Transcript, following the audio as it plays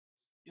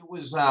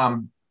was, a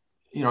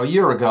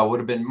year ago, would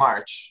have been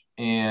March.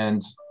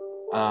 And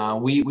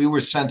we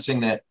were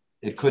sensing that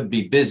it could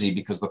be busy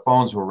because the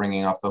phones were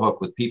ringing off the hook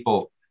with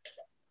people,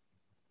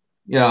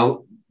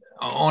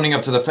 owning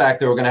up to the fact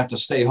they were going to have to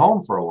stay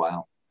home for a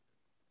while.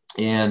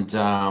 And,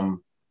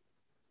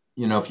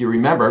 if you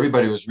remember,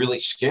 everybody was really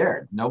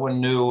scared. No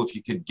one knew if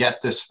you could get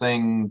this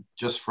thing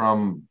just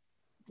from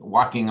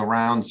walking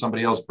around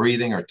somebody else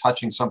breathing or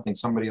touching something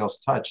somebody else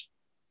touched.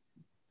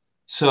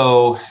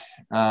 So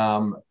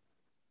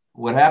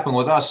what happened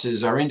with us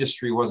is our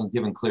industry wasn't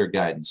given clear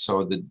guidance.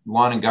 So the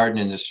lawn and garden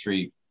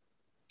industry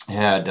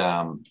had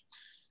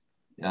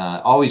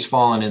always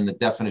fallen in the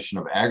definition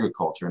of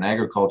agriculture, and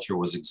agriculture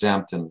was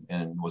exempt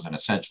and was an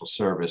essential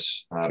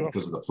service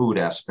because of the food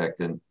aspect.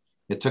 And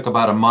it took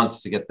about a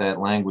month to get that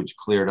language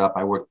cleared up.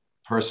 I worked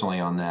personally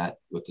on that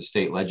with the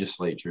state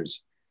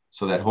legislatures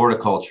so that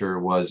horticulture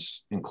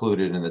was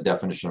included in the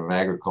definition of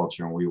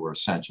agriculture and we were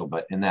essential.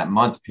 But in that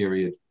month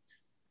period,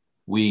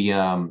 we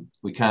kind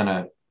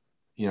of,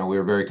 we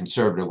were very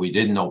conservative. We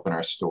didn't open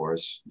our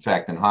stores. In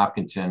fact, in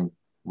Hopkinton,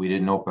 we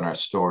didn't open our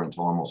store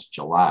until almost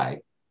July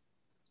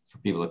for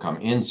people to come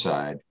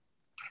inside.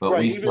 But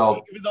right. we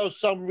felt, even though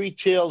some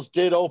retails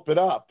did open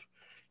up,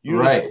 you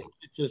right,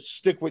 to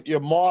stick with your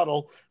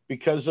model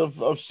because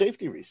of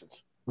safety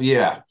reasons.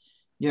 Yeah.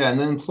 And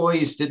the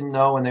employees didn't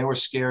know and they were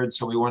scared.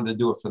 So we wanted to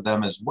do it for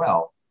them as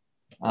well.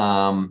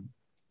 And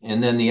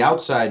then the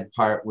outside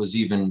part was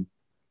even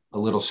a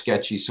little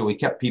sketchy. So we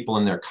kept people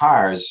in their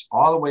cars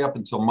all the way up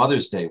until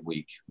Mother's Day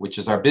week, which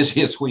is our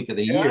busiest week of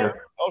the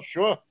year. Oh,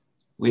 sure.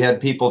 We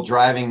had people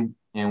driving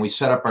and we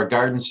set up our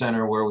garden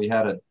center where we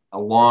had a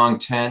long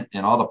tent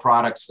and all the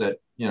products that,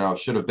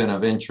 should have been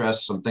of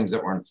interest, some things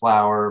that were in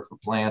flower for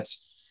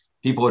plants.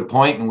 People would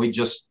point and we'd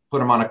just put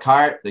them on a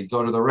cart. They'd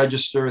go to the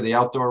register, the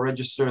outdoor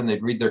register, and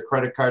they'd read their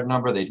credit card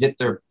number. They'd hit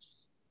their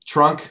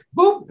trunk,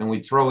 boop, and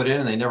we'd throw it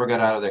in and they never got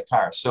out of their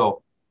car.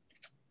 So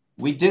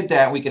we did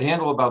that. We could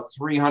handle about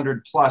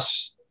 300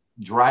 plus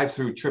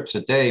drive-through trips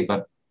a day,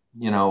 but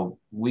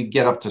we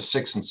get up to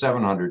 600 and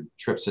 700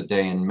 trips a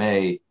day in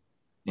May.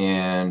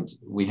 And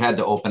we had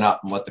to open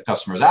up and let the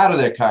customers out of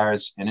their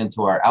cars and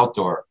into our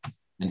outdoor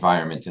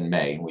environment in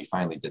May. And we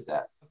finally did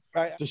that.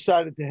 I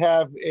decided to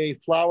have a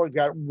flower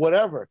garden,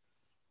 whatever.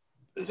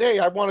 Hey,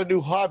 I want a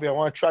new hobby. I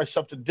want to try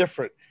something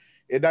different.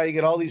 And now you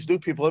get all these new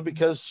people in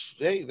because,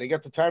 hey, they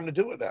got the time to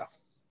do it now.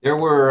 There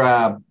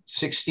were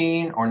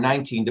 16 or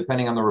 19,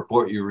 depending on the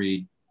report you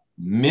read,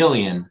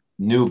 million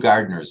new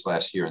gardeners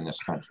last year in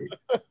this country.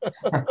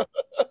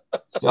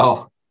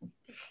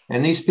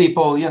 And these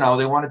people,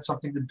 they wanted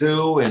something to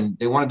do and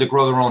they wanted to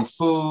grow their own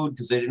food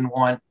because they didn't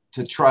want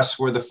to trust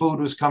where the food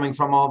was coming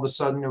from all of a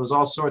sudden. There was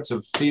all sorts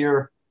of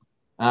fear.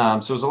 So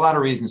there's a lot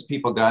of reasons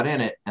people got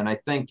in it. And I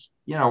think,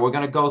 we're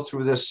going to go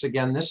through this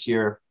again this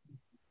year.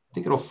 I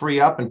think it'll free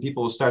up and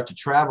people will start to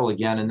travel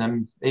again. And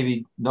then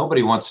maybe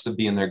nobody wants to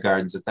be in their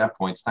gardens at that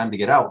point. It's time to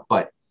get out.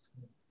 But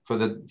for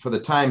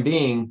the time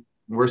being,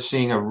 we're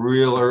seeing a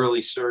real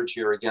early surge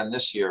here again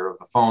this year of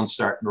the phones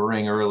starting to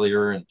ring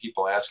earlier and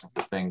people asking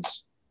for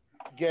things.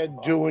 Again,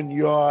 doing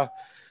your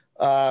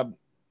the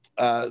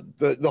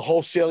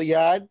wholesale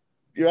yard,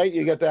 right?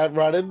 You got that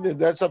running, and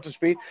that's up to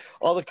speed.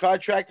 All the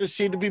contractors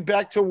seem to be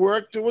back to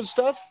work doing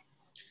stuff.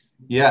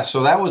 Yeah,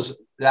 so that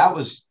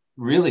was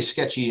really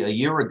sketchy a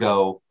year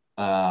ago.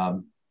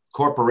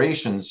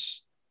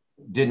 Corporations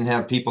didn't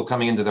have people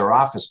coming into their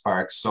office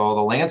parks, so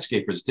the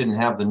landscapers didn't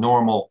have the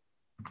normal,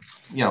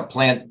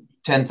 plant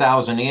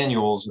 10,000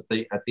 annuals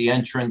at the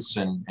entrance,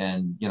 and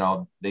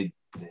they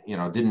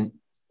didn't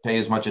pay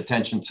as much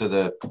attention to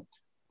the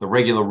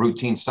regular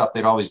routine stuff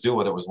they'd always do,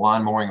 whether it was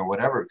lawn mowing or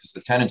whatever, because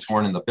the tenants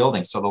weren't in the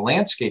building. So the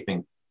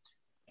landscaping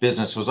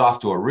business was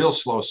off to a real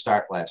slow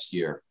start last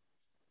year.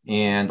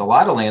 And a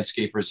lot of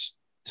landscapers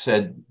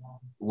said,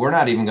 we're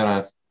not even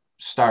going to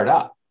start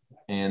up.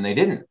 And they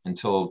didn't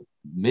until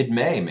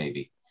mid-May,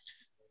 maybe.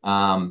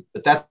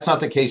 But that's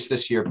not the case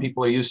this year.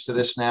 People are used to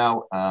this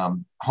now.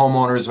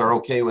 Homeowners are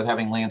okay with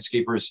having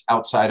landscapers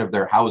outside of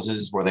their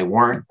houses where they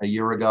weren't a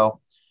year ago.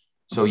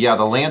 So yeah,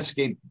 the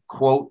landscape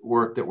quote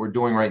work that we're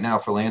doing right now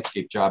for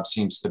landscape jobs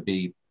seems to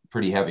be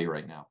pretty heavy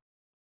right now.